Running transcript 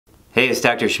Hey, it's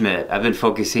Dr. Schmidt. I've been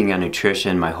focusing on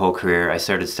nutrition my whole career. I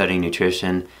started studying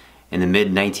nutrition in the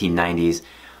mid-1990s,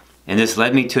 and this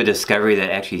led me to a discovery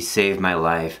that actually saved my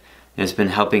life, and it's been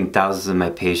helping thousands of my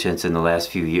patients in the last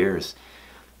few years.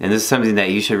 And this is something that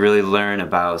you should really learn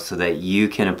about so that you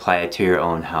can apply it to your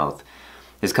own health.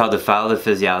 It's called the Follow the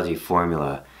Physiology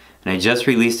Formula, and I just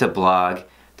released a blog.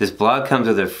 This blog comes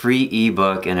with a free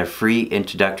ebook and a free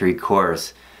introductory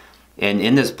course. And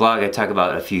in this blog I talk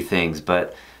about a few things,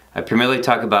 but I primarily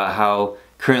talk about how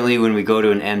currently when we go to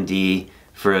an MD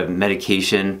for a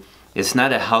medication, it's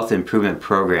not a health improvement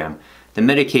program. The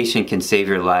medication can save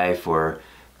your life or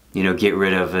get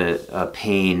rid of a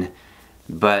pain,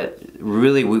 but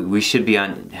really we should be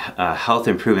on health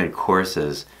improvement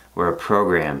courses or a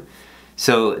program.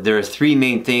 So there are three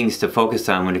main things to focus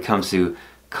on when it comes to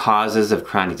causes of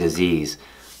chronic disease.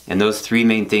 And those three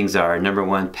main things are: number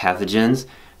one, pathogens;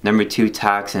 number two,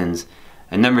 toxins;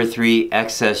 and number three,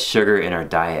 excess sugar in our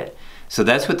diet. So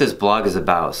that's what this blog is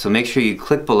about. So make sure you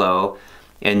click below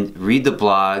and read the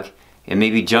blog and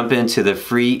maybe jump into the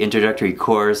free introductory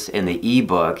course and the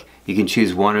ebook. You can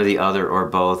choose one or the other or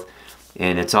both,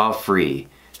 and it's all free.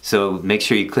 So make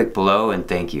sure you click below, and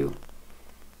thank you.